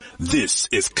This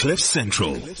is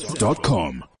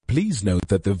CliffCentral.com. Please note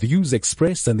that the views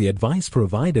expressed and the advice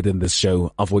provided in this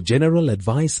show are for general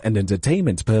advice and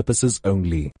entertainment purposes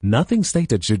only. Nothing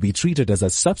stated should be treated as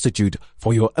a substitute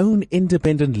for your own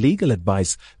independent legal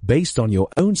advice based on your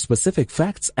own specific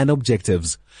facts and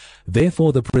objectives.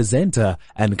 Therefore, the presenter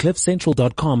and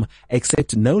CliffCentral.com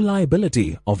accept no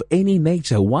liability of any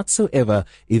nature whatsoever,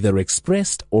 either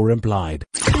expressed or implied.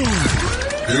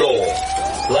 Law,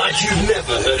 like you've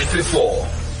never heard it before.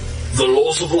 The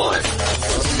Laws of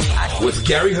Life with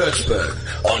Gary Hertzberg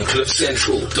on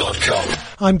CliffCentral.com.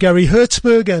 I'm Gary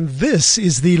Hertzberg, and this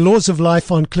is the Laws of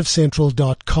Life on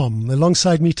CliffCentral.com.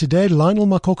 Alongside me today, Lionel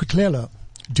Makokotlela.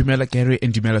 Dumela Gary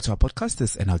and Dumela to our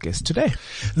podcasters and our guest today.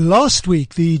 Last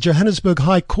week, the Johannesburg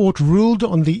High Court ruled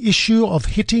on the issue of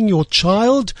hitting your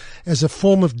child as a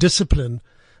form of discipline.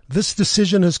 This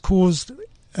decision has caused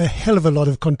a hell of a lot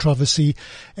of controversy,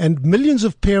 and millions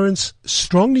of parents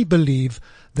strongly believe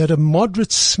that a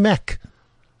moderate smack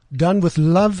done with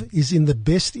love is in the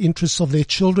best interests of their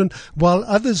children, while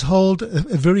others hold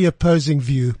a very opposing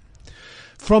view.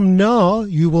 From now,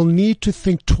 you will need to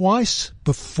think twice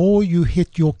before you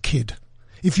hit your kid.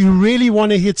 If you really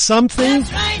want to hit something,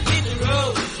 that's right, hit the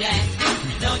road, Jack.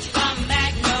 Don't you come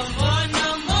back no more,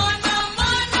 no more, no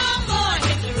more, no more.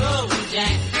 Hit the road,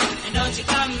 Jack. And don't you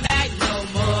come back no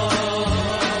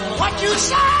more. What you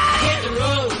say? Hit the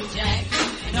road, Jack.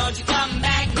 And don't you come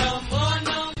back no more,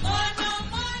 no more, no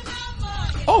more, no more.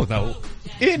 Oh, no.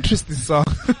 Interesting song.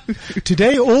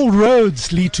 Today, all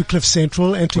roads lead to Cliff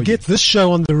Central, and to get this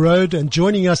show on the road and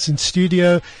joining us in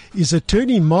studio is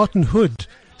attorney Martin Hood,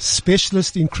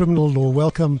 specialist in criminal law.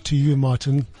 Welcome to you,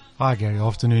 Martin. Hi, Gary.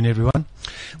 Afternoon, everyone.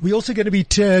 We're also going to be,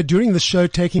 during the show,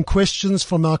 taking questions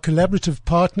from our collaborative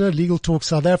partner, Legal Talk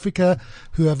South Africa,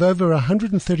 who have over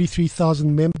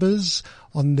 133,000 members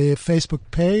on their Facebook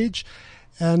page.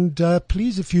 And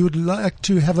please, if you would like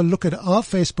to have a look at our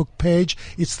Facebook page,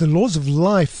 it's The Laws of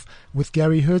Life with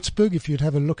Gary Hertzberg. If you'd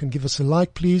have a look and give us a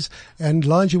like, please. And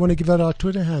Lines, you want to give out our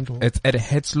Twitter handle? It's at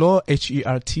Hertzlaw,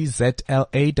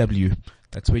 HERTZLAW.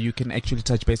 That's where you can actually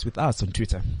touch base with us on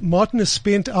Twitter. Martin has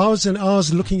spent hours and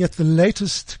hours looking at the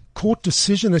latest court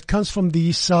decision. It comes from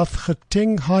the South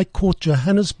Gauteng High Court,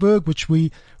 Johannesburg, which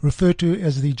we refer to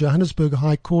as the Johannesburg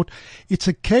High Court. It's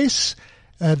a case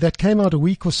that came out a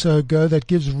week or so ago that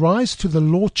gives rise to the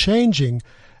law changing.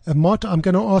 Martin, I'm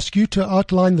going to ask you to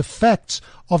outline the facts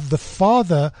of the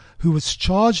father who was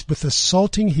charged with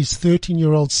assaulting his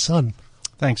 13-year-old son.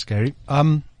 Thanks, Gary.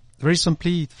 Very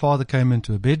simply, the father came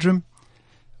into a bedroom.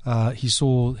 He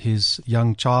saw his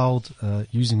young child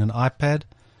using an iPad.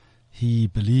 He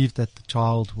believed that the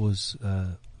child was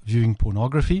viewing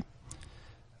pornography.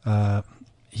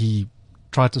 He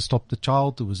tried to stop the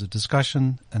child. There was a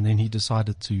discussion, and then he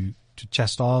decided to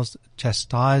chastise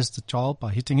the child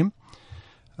by hitting him.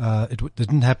 It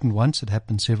didn't happen once. It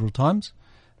happened several times.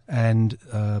 And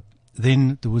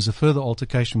then there was a further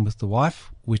altercation with the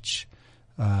wife, which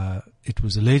it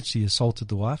was alleged he assaulted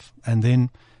the wife. And then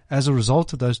as a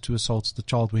result of those two assaults, the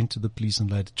child went to the police and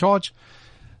laid a charge.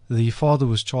 The father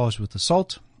was charged with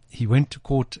assault. He went to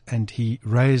court and he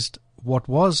raised what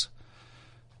was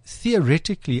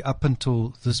theoretically, up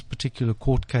until this particular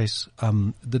court case,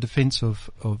 the defense of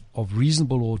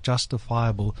reasonable or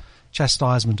justifiable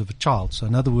chastisement of a child. So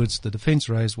in other words, the defense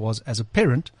raised was, as a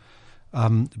parent,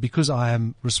 because I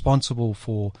am responsible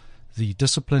for the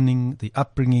disciplining, the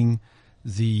upbringing,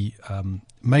 the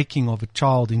making of a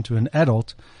child into an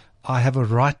adult, I have a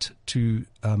right to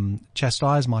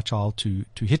chastise my child, to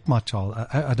hit my child.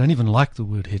 I don't even like the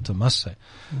word hit, I must say.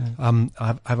 I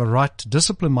have a right to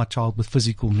discipline my child with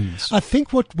physical means. I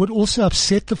think what also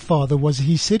upset the father was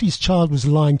he said his child was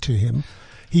lying to him.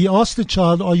 He asked the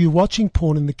child, "Are you watching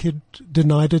porn?" And the kid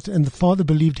denied it, and the father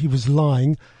believed he was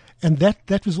lying. And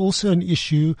that was also an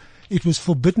issue. It was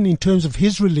forbidden in terms of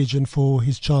his religion for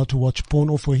his child to watch porn,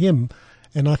 or for him.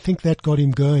 And I think that got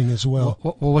him going as well.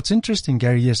 Well, what's interesting,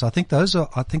 Gary, yes, I think those are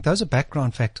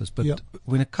background factors. But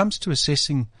when it comes to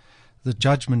assessing the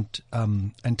judgment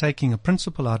and taking a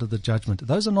principle out of the judgment,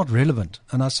 those are not relevant.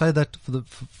 And I say that for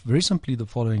very simply the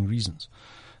following reasons.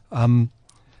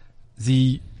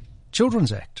 The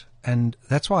Children's Act, and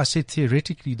that's why I said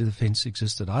theoretically the offence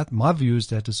existed. My view is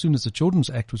that as soon as the Children's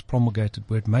Act was promulgated,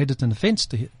 where it made it an offence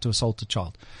to assault a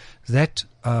child, that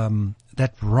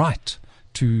right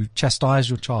to chastise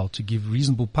your child, to give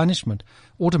reasonable punishment,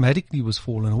 automatically was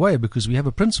fallen away, because we have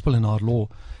a principle in our law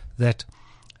that,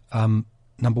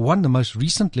 number one, the most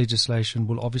recent legislation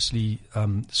will obviously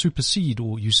supersede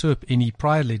or usurp any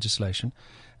prior legislation.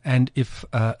 And if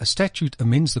a statute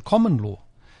amends the common law,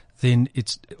 then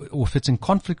or if it's in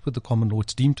conflict with the common law,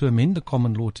 it's deemed to amend the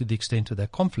common law to the extent of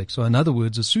that conflict. So in other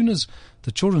words, as soon as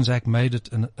the Children's Act made it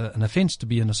an offence to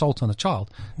be an assault on a child,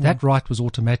 that right was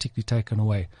automatically taken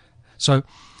away. So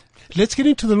let's get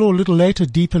into the law a little later,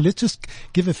 deeper. Let's just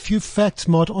give a few facts,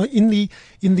 Mart. In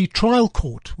the trial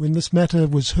court, when this matter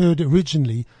was heard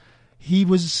originally, he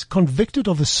was convicted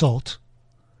of assault,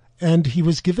 and he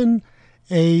was given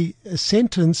a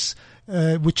sentence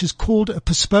which is called a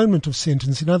postponement of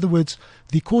sentence. In other words,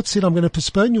 the court said, I'm going to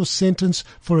postpone your sentence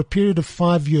for a period of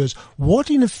 5 years. What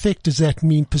in effect does that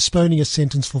mean, postponing a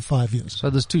sentence for 5 years? So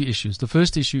there's two issues. The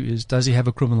first issue is, does he have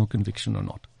a criminal conviction or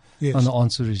not? Yes. And the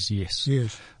answer is yes.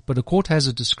 Yes. But the court has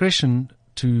a discretion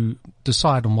to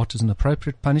decide on what is an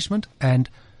appropriate punishment, and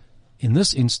in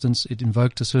this instance, it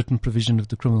invoked a certain provision of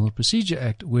the Criminal Procedure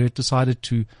Act where it decided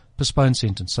to postpone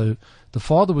sentence. So the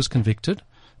father was convicted,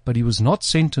 but he was not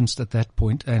sentenced at that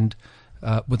point, and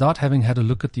without having had a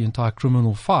look at the entire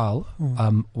criminal file,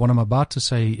 what I'm about to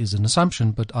say is an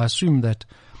assumption, but I assume that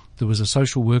there was a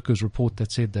social worker's report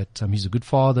that said that he's a good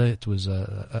father, it was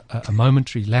a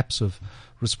momentary lapse of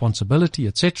responsibility,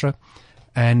 etc.,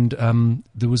 and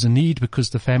there was a need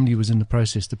because the family was in the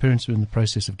process, the parents were in the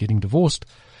process of getting divorced.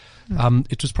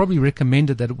 It was probably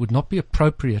recommended that it would not be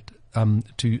appropriate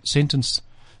to sentence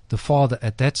the father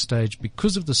at that stage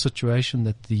because of the situation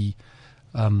that the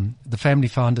family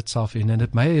found itself in, and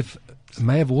it may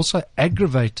have also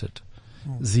aggravated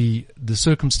the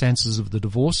circumstances of the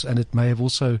divorce, and it may have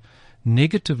also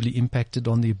negatively impacted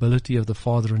on the ability of the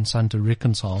father and son to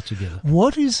reconcile together.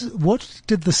 What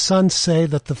did the son say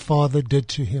that the father did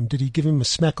to him? Did he give him a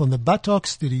smack on the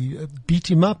buttocks? Did he beat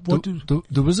him up?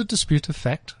 There was a dispute of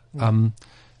fact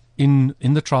in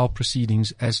the trial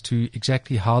proceedings as to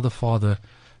exactly how the father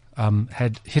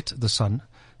had hit the son.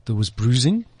 There was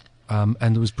bruising, and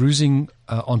there was bruising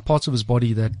on parts of his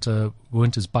body that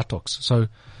weren't his buttocks. So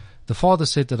the father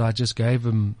said that I just gave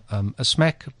him a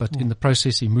smack, but in the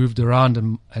process he moved around,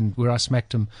 and where I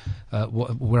smacked him,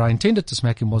 where I intended to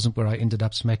smack him wasn't where I ended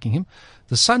up smacking him.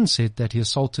 The son said that he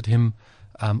assaulted him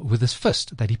with his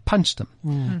fist, that he punched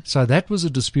him. So that was a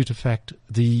dispute of fact.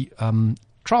 The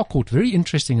trial court, very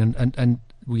interesting, and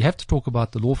we have to talk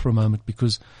about the law for a moment,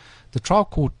 because the trial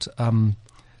court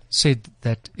said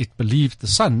that it believed the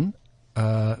son,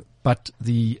 but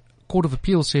the Court of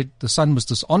Appeal said the son was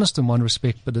dishonest in one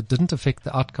respect, but it didn't affect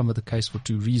the outcome of the case for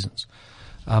two reasons.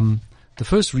 The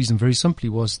first reason, very simply,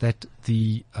 was that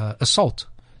the assault,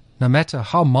 no matter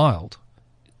how mild,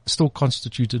 still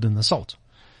constituted an assault.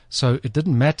 So it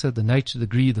didn't matter the nature, the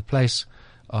degree, the place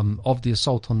of the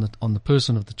assault on the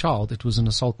person of the child. It was an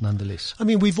assault nonetheless. I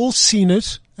mean, we've all seen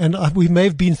it, and we may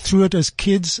have been through it as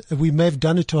kids. We may have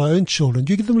done it to our own children.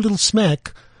 You give them a little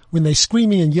smack when they're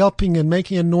screaming and yelping and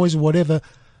making a noise or whatever.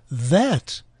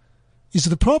 That is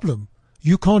the problem.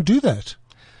 You can't do that.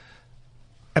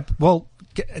 Well,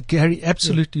 Gary,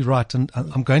 absolutely right. And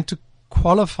I'm going to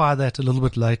qualify that a little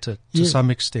bit later to some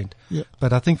extent. Yeah.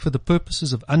 But I think for the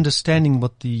purposes of understanding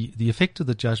what the effect of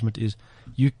the judgment is,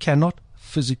 you cannot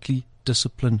physically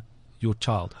discipline your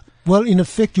child. Well, in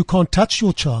effect, you can't touch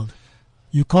your child.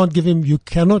 You can't give him, you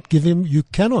cannot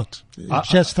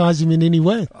chastise him in any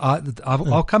way.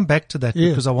 I'll come back to that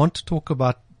because I want to talk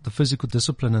about the physical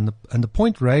discipline, and the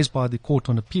point raised by the Court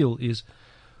on Appeal is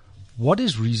what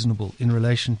is reasonable in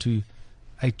relation to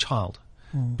a child,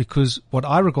 because what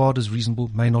I regard as reasonable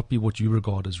may not be what you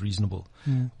regard as reasonable.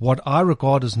 What I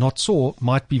regard as not sore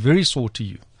might be very sore to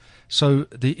you. So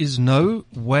there is no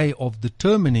way of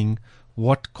determining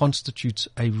what constitutes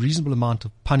a reasonable amount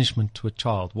of punishment to a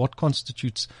child, what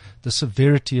constitutes the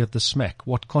severity of the smack,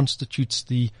 what constitutes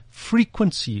the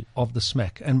frequency of the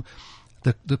smack. And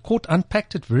the court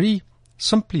unpacked it very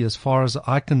simply as far as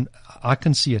I can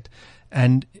see it.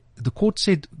 And the court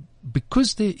said,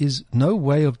 because there is no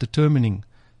way of determining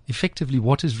effectively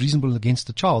what is reasonable against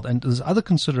the child, and there's other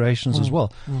considerations as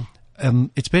well,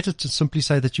 it's better to simply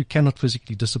say that you cannot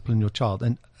physically discipline your child.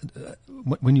 And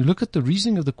when you look at the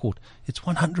reasoning of the court, it's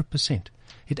 100%.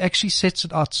 It actually sets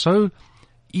it out so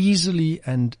easily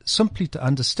and simply to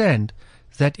understand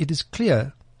that it is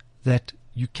clear that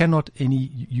you cannot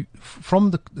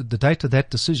from the date of that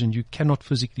decision, you cannot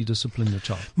physically discipline your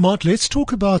child. Mart, let's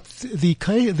talk about the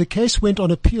case went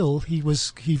on appeal. He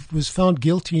was found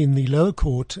guilty in the lower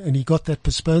court, and he got that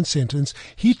postponed sentence.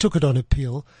 He took it on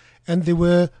appeal, and there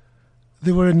were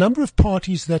a number of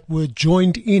parties that were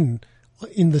joined in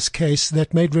this case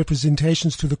that made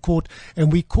representations to the court,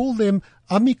 and we call them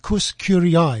amicus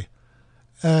curiae.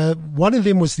 One of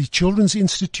them was the Children's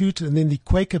Institute, and then the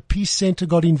Quaker Peace Center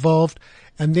got involved,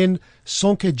 and then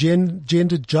Sonke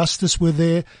Gender Justice were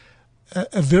there.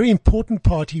 a very important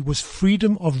party was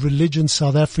Freedom of Religion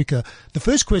South Africa. The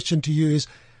first question to you is,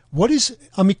 what is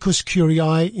amicus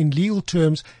curiae in legal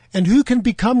terms, and who can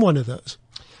become one of those?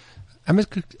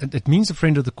 It means a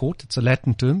friend of the court. It's a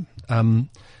Latin term.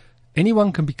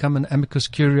 Anyone can become an amicus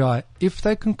curiae if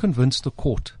they can convince the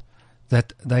court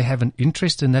that they have an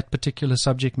interest in that particular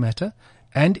subject matter,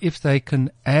 and if they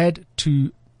can add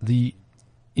to the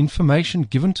information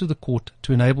given to the court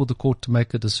to enable the court to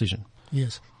make a decision.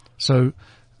 Yes. So,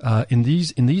 in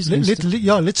these instances,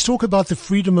 let's talk about the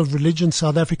Freedom of Religion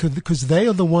South Africa, because they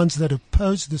are the ones that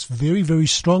opposed this very, very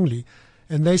strongly,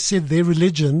 and they said their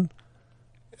religion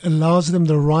allows them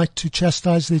the right to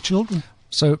chastise their children.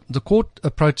 So the court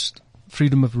approached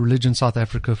Freedom of Religion South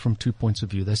Africa from 2 points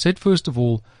of view. They said, first of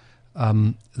all,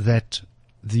 that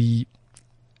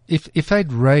if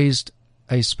they'd raised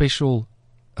a special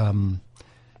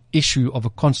issue of a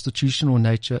constitutional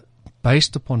nature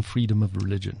based upon freedom of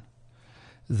religion,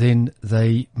 then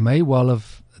they may well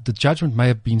have, the judgment may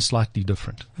have been slightly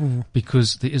different,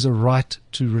 because there is a right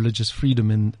to religious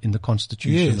freedom in the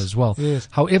Constitution as well. Yes.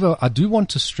 However, I do want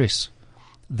to stress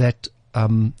that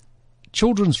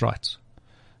children's rights,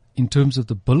 in terms of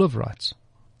the Bill of Rights,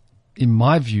 in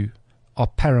my view, are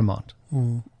paramount,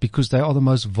 because they are the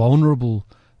most vulnerable,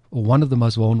 or one of the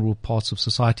most vulnerable parts of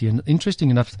society. And interesting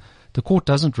enough, the court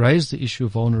doesn't raise the issue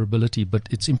of vulnerability, but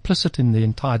it's implicit in the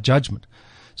entire judgment.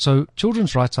 So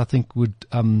children's rights, I think, would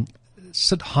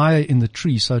sit higher in the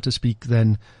tree, so to speak,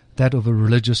 than that of a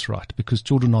religious right, because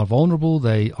children are vulnerable.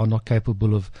 They are not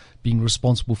capable of being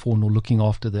responsible for nor looking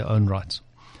after their own rights.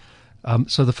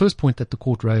 So the first point that the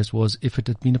court raised was, if it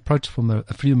had been approached from a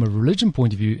freedom of religion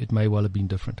point of view, it may well have been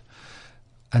different.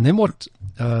 And then what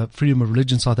Freedom of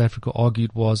Religion South Africa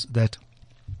argued was that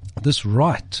this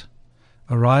right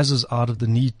arises out of the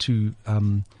need to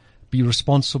be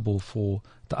responsible for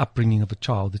the upbringing of a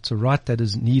child. It's a right that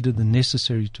is needed and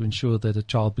necessary to ensure that a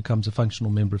child becomes a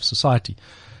functional member of society.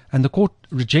 And the court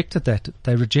rejected that.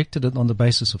 They rejected it on the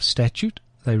basis of statute.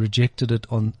 They rejected it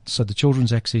on, so the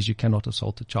Children's Act says you cannot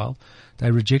assault a child.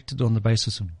 They rejected it on the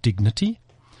basis of dignity,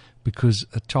 because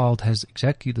a child has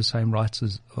exactly the same rights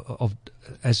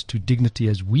as to dignity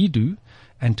as we do,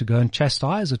 and to go and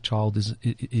chastise a child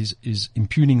is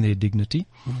impugning their dignity.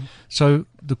 So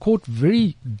the court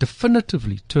very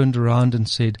definitively turned around and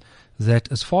said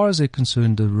that, as far as they're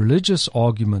concerned, the religious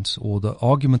arguments, or the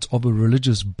arguments of a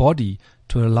religious body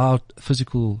to allow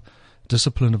physical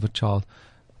discipline of a child,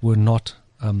 were not,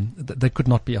 they could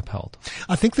not be upheld.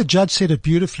 I think the judge said it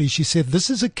beautifully. She said,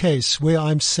 this is a case where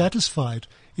I'm satisfied.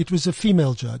 It was a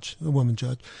female judge, a woman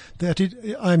judge,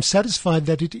 I'm satisfied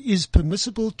that it is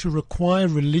permissible to require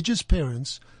religious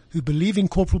parents who believe in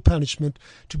corporal punishment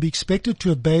to be expected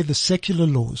to obey the secular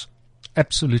laws.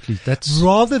 Absolutely.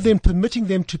 Rather than permitting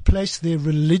them to place their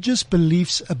religious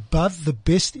beliefs above the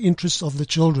best interests of the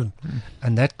children.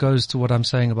 And that goes to what I'm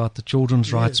saying about the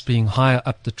children's rights being higher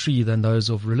up the tree than those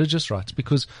of religious rights,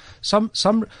 because some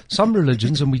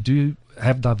religions, and we do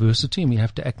have diversity and we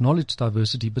have to acknowledge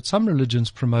diversity, but some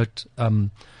religions promote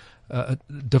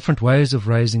different ways of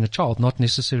raising a child, not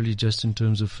necessarily just in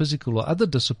terms of physical or other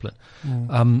discipline.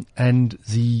 And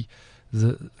the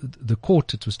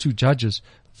court, it was two judges,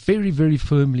 very, very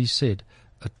firmly said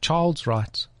a child's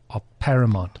rights are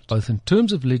paramount, both in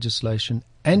terms of legislation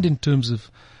and in terms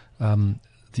of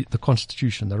the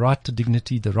Constitution, the right to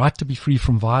dignity, the right to be free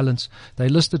from violence. They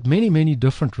listed many, many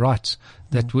different rights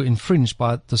that were infringed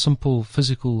by the simple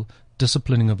physical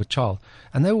disciplining of a child.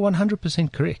 And they were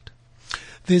 100% correct.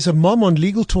 There's a mom on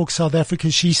Legal Talk South Africa.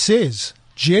 She says,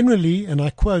 generally, and I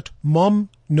quote, mom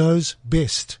knows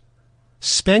best.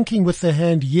 Spanking with the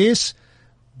hand, yes,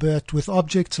 but with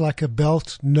objects like a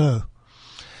belt, no.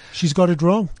 She's got it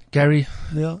wrong. Gary,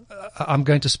 yeah. I'm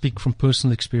going to speak from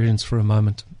personal experience for a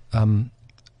moment.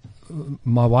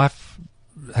 My wife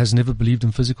has never believed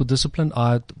in physical discipline.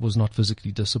 I was not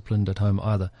physically disciplined at home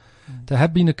either. There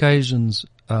have been occasions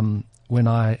when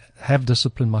I have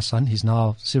disciplined my son. He's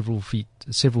now several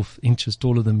inches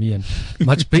taller than me and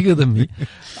much bigger than me.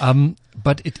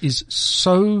 But it is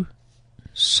so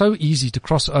easy to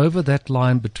cross over that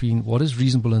line between what is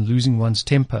reasonable and losing one's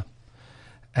temper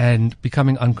and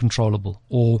becoming uncontrollable,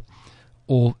 or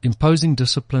imposing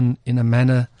discipline in a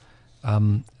manner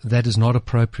that is not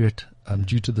appropriate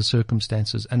due to the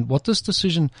circumstances. And what this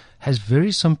decision has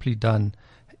very simply done,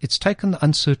 it's taken the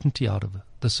uncertainty out of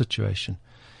the situation.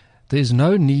 There is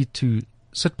no need to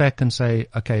sit back and say,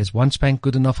 okay, is one spank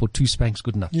good enough or two spanks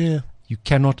good enough? Yeah. You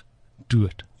cannot do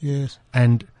it. Yes.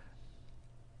 And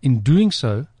in doing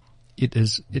so,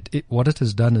 what it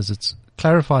has done is it's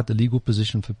clarified the legal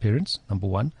position for parents, number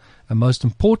one, and most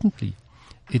importantly,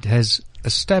 it has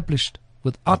established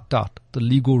without doubt the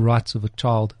legal rights of a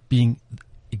child being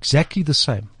exactly the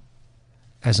same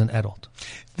as an adult.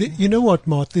 You know what,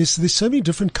 Mart? There's so many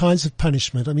different kinds of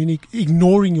punishment. I mean,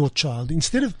 ignoring your child.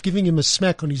 Instead of giving him a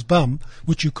smack on his bum,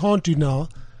 which you can't do now,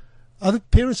 other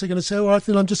parents are going to say, all right,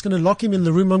 then I'm just going to lock him in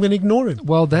the room. I'm going to ignore him.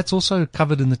 Well, that's also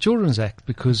covered in the Children's Act,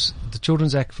 because the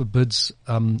Children's Act forbids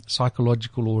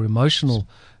psychological or emotional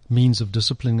means of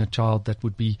disciplining a child that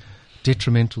would be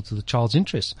detrimental to the child's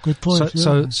interests. Good point.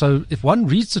 So if one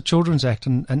reads the Children's Act,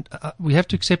 and we have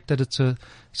to accept that it's a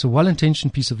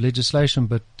well-intentioned piece of legislation,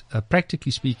 but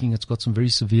practically speaking, it's got some very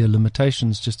severe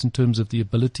limitations just in terms of the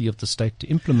ability of the state to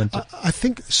implement it. I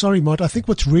think, sorry, Mart, I think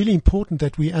what's really important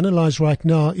that we analyze right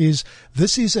now is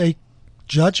this is a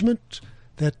judgment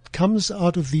that comes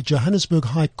out of the Johannesburg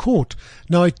High Court.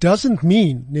 Now, it doesn't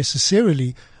mean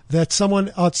necessarily that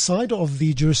someone outside of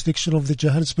the jurisdiction of the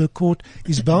Johannesburg court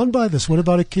is bound by this. What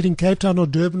about a kid in Cape Town or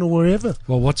Durban or wherever?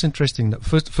 Well, what's interesting,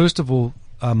 first of all,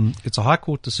 it's a high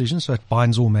court decision, so it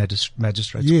binds all magistrates'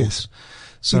 courts.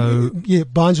 So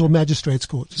binds all magistrates'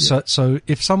 courts. Yeah. So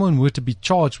if someone were to be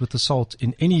charged with assault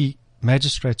in any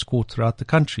magistrates' court throughout the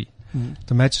country,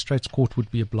 the magistrates' court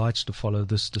would be obliged to follow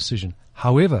this decision.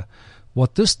 However,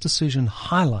 what this decision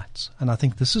highlights, and I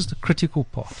think this is the critical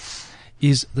part,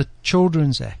 is the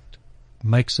Children's Act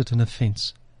makes it an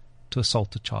offence to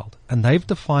assault a child. And they've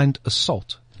defined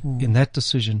assault in that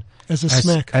decision as a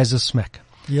smack.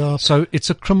 Yeah. So it's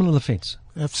a criminal offence.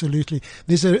 Absolutely.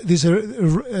 There's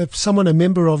a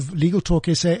member of Legal Talk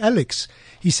SA, Alex.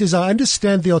 He says, I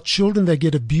understand there are children that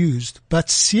get abused,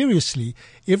 but seriously,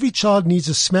 every child needs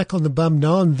a smack on the bum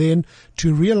now and then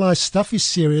to realize stuff is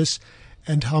serious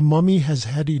and how mommy has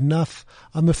had enough.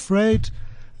 I'm afraid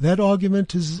that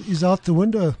argument is out the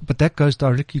window. But that goes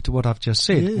directly to what I've just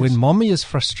said. Yes. When mommy is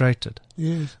frustrated,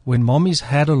 when mommy's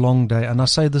had a long day, and I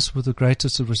say this with the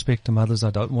greatest of respect to mothers, I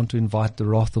don't want to invite the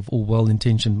wrath of all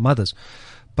well-intentioned mothers,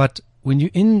 but when you're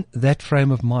in that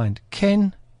frame of mind,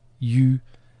 can you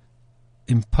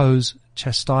impose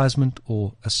chastisement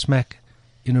or a smack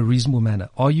in a reasonable manner?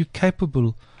 Are you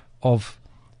capable of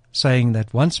saying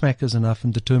that one smack is enough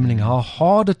and determining how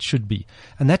hard it should be?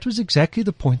 And that was exactly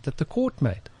the point that the court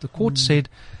made. The court said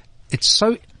it's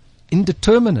so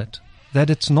indeterminate that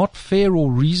it's not fair or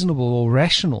reasonable or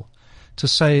rational to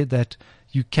say that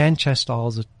you can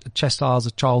chastise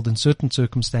a child in certain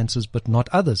circumstances but not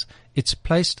others. It's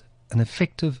placed an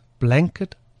effective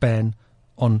blanket ban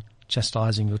on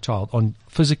chastising your child, on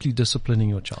physically disciplining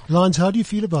your child. Lines, how do you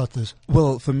feel about this?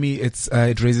 Well, for me, it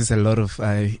raises a lot of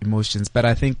emotions, but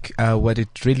I think what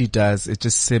it really does, it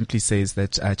just simply says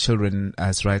that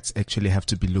children's rights actually have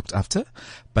to be looked after.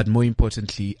 But more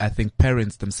importantly, I think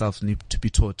parents themselves need to be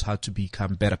taught how to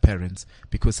become better parents,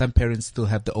 because some parents still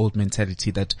have the old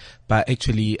mentality that by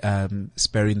actually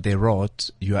sparing their rod,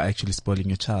 you are actually spoiling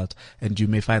your child. And you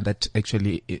may find that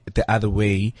actually the other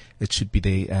way, it should be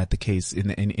the case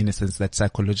in a sense that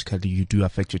psychologically you do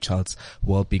affect your child's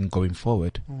well-being going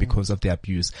forward because of the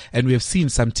abuse. And we have seen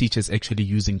some teachers actually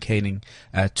using caning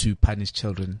to punish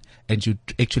children, and you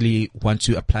actually want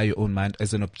to apply your own mind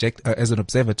as an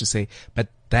observer to say, but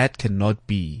that cannot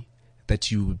be that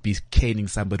you would be caning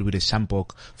somebody with a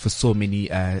shambok for so many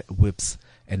whips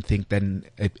and think then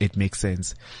it makes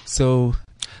sense. So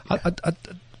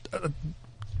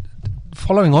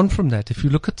following on from that, if you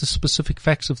look at the specific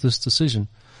facts of this decision,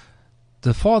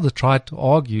 the father tried to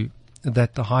argue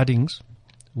that the hidings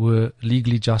were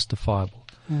legally justifiable.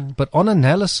 But on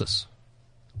analysis,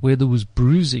 where there was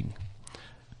bruising,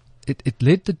 it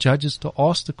led the judges to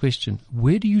ask the question,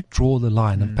 where do you draw the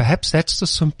line? And perhaps that's the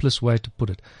simplest way to put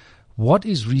it. What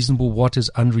is reasonable? What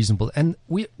is unreasonable? And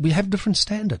we have different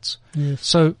standards. Yes.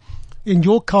 So in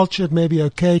your culture, it may be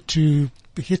okay to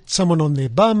hit someone on their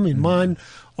bum, in mine,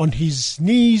 on his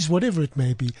knees, whatever it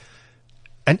may be.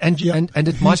 And it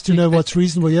Who's might to know what's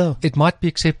reasonable, yeah. It might be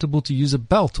acceptable to use a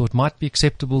belt, or it might be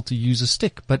acceptable to use a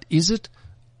stick, but is it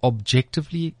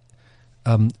objectively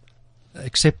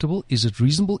acceptable? Is it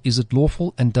reasonable? Is it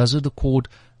lawful? And does it accord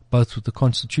both with the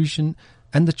Constitution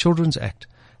and the Children's Act?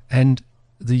 And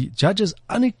the judge's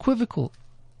unequivocal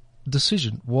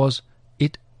decision was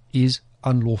it is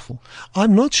unlawful.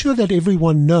 I'm not sure that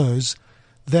everyone knows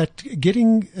that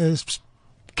getting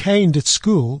caned at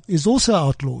school is also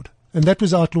outlawed. And that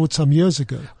was outlawed some years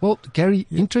ago. Well, Gary,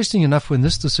 interesting enough, when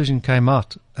this decision came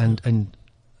out and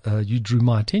you drew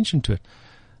my attention to it,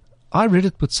 I read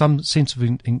it with some sense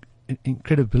of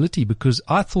incredibility, because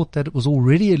I thought that it was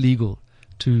already illegal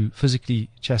to physically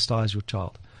chastise your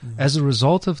child. As a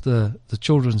result of the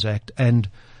Children's Act and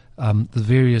the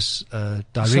various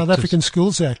directives. South African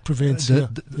Schools Act prevents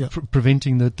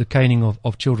preventing the caning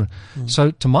of children.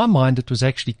 So to my mind, it was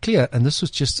actually clear, and this was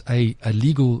just a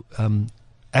legal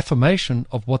affirmation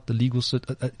of what the legal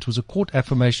it was a court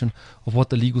affirmation of what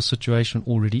the legal situation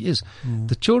already is.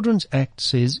 The Children's Act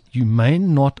says you may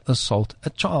not assault a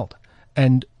child,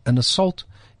 and an assault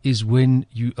is when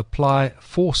you apply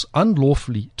force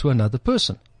unlawfully to another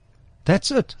person.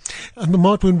 That's it. And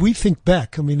Mart, when we think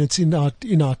back, I mean, it's in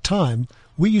our time,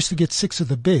 we used to get 6 of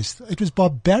the best. It was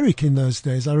barbaric in those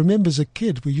days. I remember as a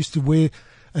kid, we used to wear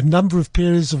a number of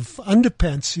pairs of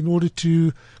underpants in order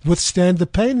to withstand the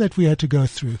pain that we had to go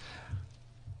through.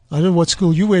 I don't know what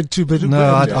school you went to, but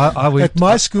I went, at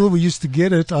my school we used to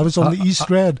get it. I was on the East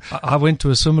Rand. I went to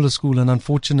a similar school, and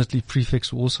unfortunately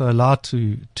prefects were also allowed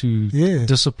to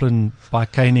discipline by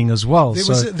caning as well.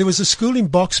 There was a school in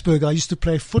Boksburg I used to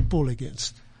play football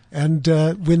against, and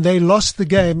when they lost the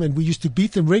game, and we used to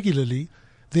beat them regularly,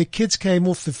 their kids came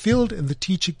off the field and the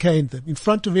teacher caned them in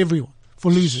front of everyone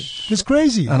for losing. It's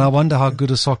crazy. And I wonder how good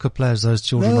a soccer players those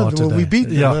children are today. Well, we beat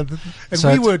them, and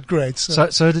we weren't great. So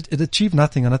it achieved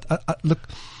nothing. And look,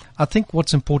 I think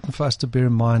what's important for us to bear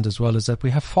in mind as well is that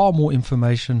we have far more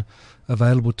information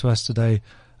available to us today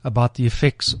about the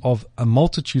effects of a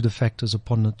multitude of factors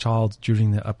upon a child during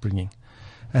their upbringing.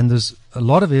 And there's a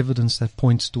lot of evidence that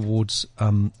points towards,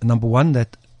 number one,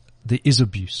 that there is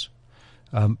abuse,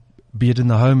 be it in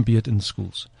the home, be it in the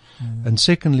schools. And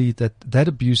secondly, that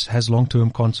abuse has long-term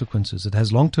consequences. It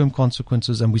has long-term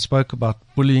consequences, and we spoke about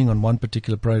bullying on one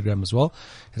particular program as well.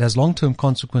 It has long-term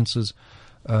consequences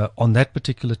on that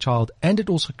particular child, and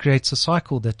it also creates a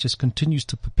cycle that just continues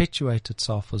to perpetuate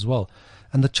itself as well.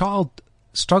 And the child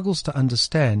struggles to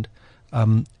understand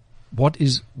what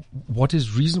is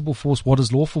reasonable force, what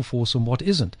is lawful force, and what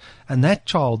isn't. And that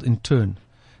child, in turn,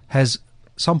 has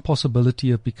some possibility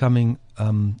of becoming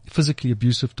physically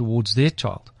abusive towards their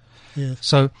child. Yes.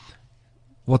 So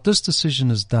what this decision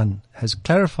has done has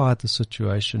clarified the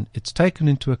situation. It's taken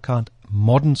into account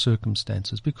modern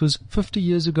circumstances, because 50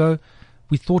 years ago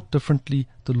we thought differently,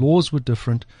 the laws were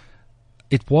different,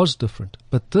 it was different.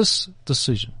 But this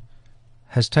decision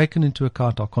has taken into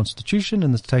account our constitution,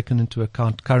 and it's taken into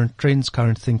account current trends,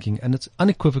 current thinking, and it's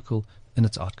unequivocal in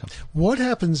its outcome. What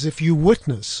happens if you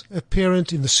witness a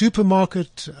parent in the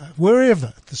supermarket,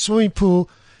 wherever, the swimming pool,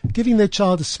 giving their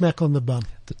child a smack on the bum?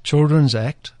 The Children's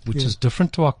Act, which is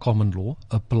different to our common law,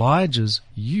 obliges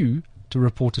you to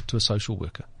report it to a social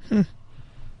worker.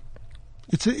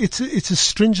 It's as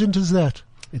stringent as that.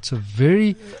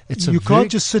 You can't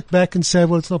just sit back and say,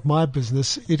 well, it's not my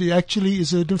business. It actually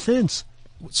is a defense.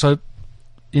 So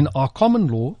in our common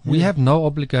law, we have no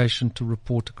obligation to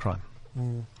report a crime.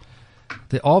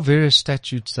 There are various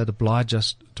statutes that oblige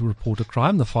us to report a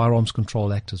crime. The Firearms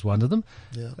Control Act is one of them,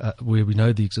 where we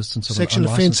know the existence of Sexual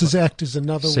Offences Act is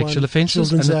another one. Sexual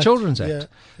Offences and the Children's Act.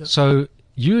 Yeah. So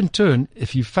you, in turn,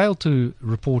 if you fail to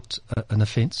report an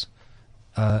offence,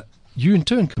 you in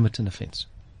turn commit an offence.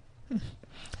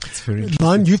 It's very interesting.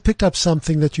 Lon, you've picked up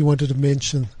something that you wanted to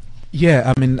mention.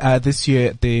 Yeah, I mean, this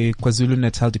year, the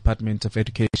KwaZulu-Natal Department of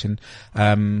Education,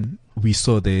 we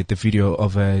saw the video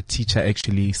of a teacher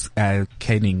actually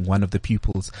caning one of the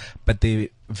pupils, but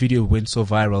the video went so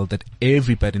viral that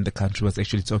everybody in the country was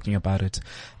actually talking about it.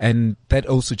 And that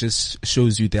also just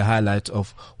shows you the highlight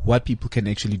of what people can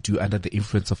actually do under the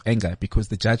influence of anger, because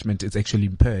the judgment is actually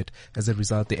impaired. As a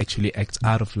result, they actually act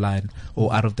out of line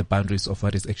or out of the boundaries of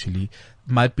what is actually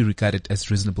might be regarded as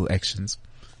reasonable actions.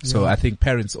 So I think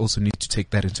parents also need to take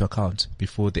that into account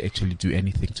before they actually do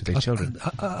anything to their children.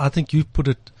 I think you've put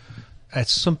it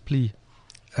as simply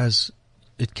as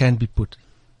it can be put.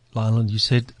 Lionel, you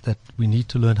said that we need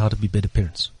to learn how to be better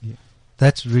parents. Yeah.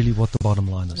 That's really what the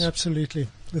bottom line is. Absolutely.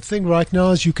 The thing right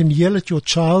now is you can yell at your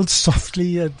child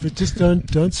softly, but just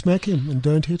don't smack him and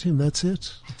don't hit him. That's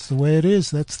it. It's the way it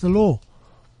is. That's the law.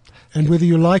 And whether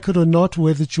you like it or not,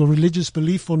 whether it's your religious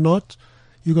belief or not,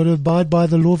 you've got to abide by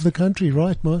the law of the country,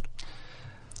 right, Mart?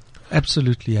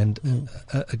 Absolutely. And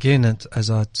again,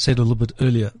 as I said a little bit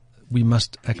earlier, we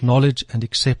must acknowledge and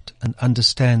accept and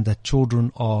understand that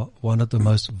children are one of the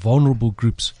most vulnerable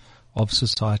groups of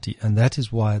society, and that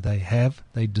is why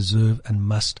they deserve and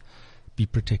must be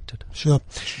protected. Sure.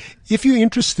 If you're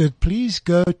interested, please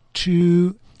go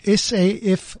to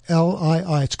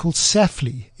SAFLII. It's called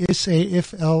SAFLII.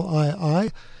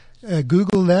 SAFLII.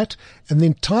 Google that and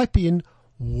then type in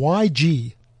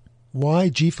YG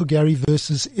for Gary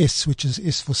versus S, which is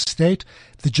S for state.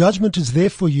 The judgment is there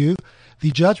for you. The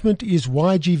judgment is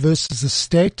YG versus the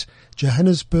state,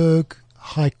 Johannesburg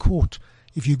High Court.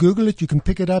 If you Google it, you can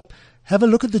pick it up. Have a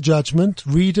look at the judgment,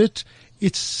 read it.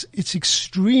 It's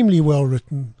extremely well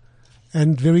written.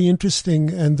 and very interesting.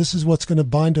 And this is what's going to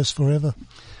bind us forever.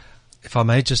 If I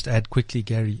may just add quickly,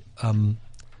 Gary,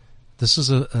 this is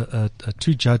a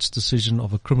two-judge decision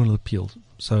of a criminal appeal.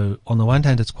 So on the one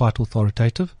hand, it's quite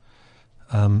authoritative,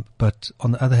 but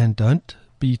on the other hand, don't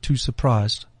be too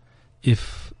surprised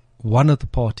if one of the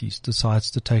parties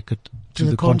decides to take it to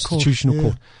the Constitutional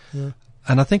Court. Yeah.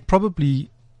 And I think probably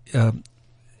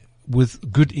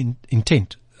with good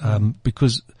intent,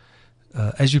 because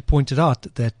as you pointed out,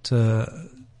 that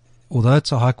although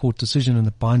it's a High Court decision and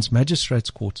it binds magistrates'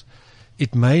 courts,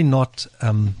 it may not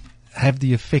have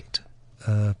the effect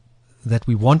that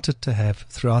we want it to have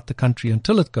throughout the country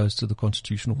until it goes to the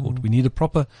Constitutional Court. We need a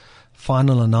proper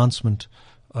final announcement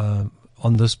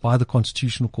on this by the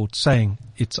Constitutional Court saying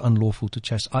it's unlawful to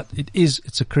chastise.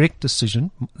 It's a correct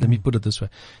decision. Let me put it this way.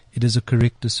 It is a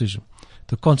correct decision.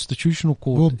 The Constitutional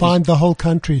Court will bind the whole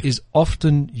country. Is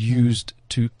often used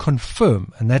to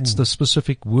confirm, and that's the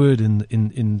specific word in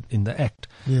the Act.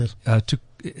 Yes.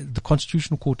 The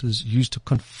Constitutional Court is used to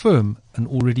confirm an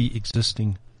already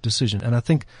existing decision, and I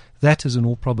think that is in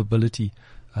all probability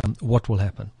what will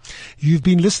happen. You've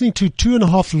been listening to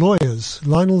 2.5 lawyers.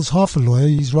 Lionel's half a lawyer.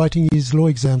 He's writing his law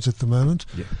exams at the moment.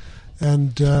 Yeah.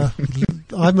 And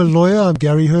I'm a lawyer. I'm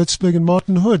Gary Hertzberg and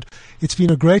Martin Hood. It's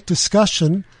been a great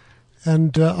discussion,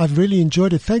 and I've really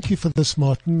enjoyed it. Thank you for this,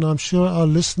 Martin. I'm sure our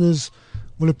listeners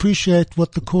will appreciate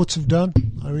what the courts have done.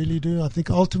 I really do. I think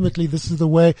ultimately this is the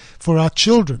way for our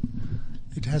children.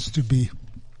 It has to be.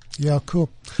 Yeah, cool.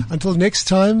 Until next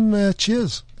time,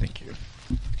 cheers. Thank you.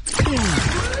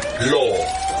 Law,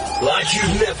 like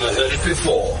you've never heard it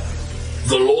before.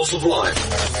 The Laws of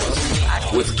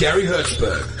Life with Gary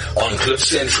Hertzberg on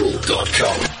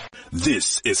CliffCentral.com.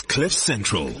 This is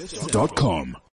CliffCentral.com.